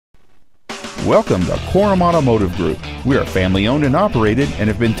Welcome to Korum Automotive Group. We are family owned and operated and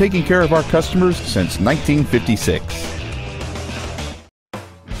have been taking care of our customers since 1956.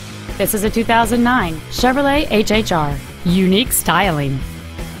 This is a 2009 Chevrolet HHR. Unique styling.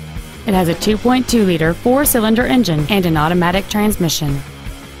 It has a 2.2-liter four-cylinder engine and an automatic transmission.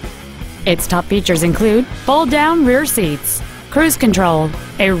 Its top features include fold-down rear seats, cruise control,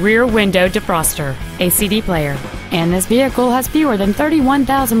 a rear window defroster, a CD player, and this vehicle has fewer than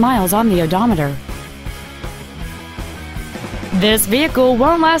 31,000 miles on the odometer. This vehicle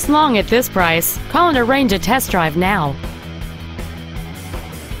won't last long at this price. Call and arrange a test drive now.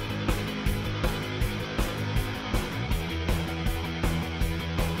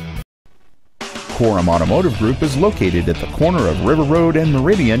 Korum Automotive Group is located at the corner of River Road and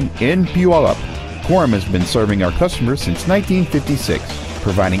Meridian in Puyallup. Korum has been serving our customers since 1956,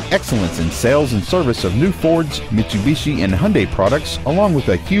 providing excellence in sales and service of new Fords, Mitsubishi, and Hyundai products, along with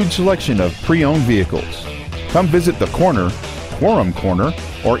a huge selection of pre-owned vehicles. Come visit the corner, Korum Corner,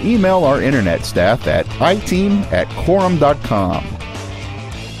 or email our internet staff at iteam@korum.com.